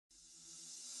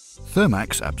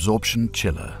Thermax Absorption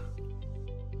Chiller.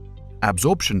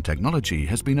 Absorption technology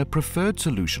has been a preferred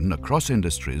solution across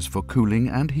industries for cooling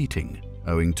and heating,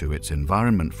 owing to its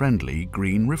environment-friendly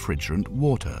green refrigerant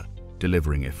water,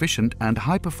 delivering efficient and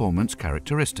high-performance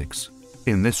characteristics.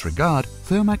 In this regard,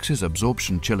 Thermax's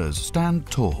absorption chillers stand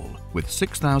tall, with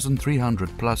 6,300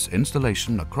 plus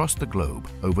installation across the globe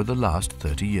over the last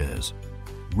 30 years.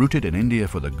 Rooted in India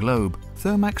for the globe,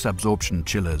 Thermax absorption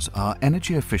chillers are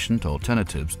energy-efficient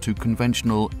alternatives to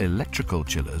conventional electrical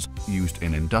chillers used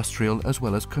in industrial as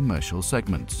well as commercial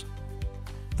segments.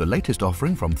 The latest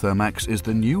offering from Thermax is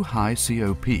the new high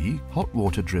COP hot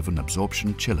water-driven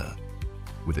absorption chiller,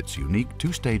 with its unique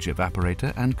two-stage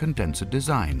evaporator and condenser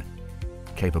design,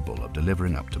 capable of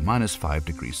delivering up to -5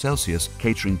 degrees Celsius,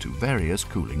 catering to various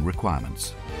cooling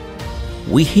requirements.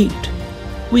 We heat,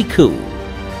 we cool,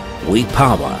 we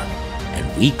power,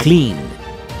 and we clean.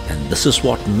 And this is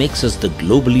what makes us the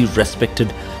globally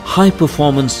respected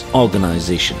high-performance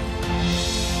organization.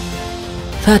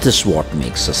 That is what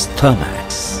makes us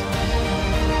Thermax.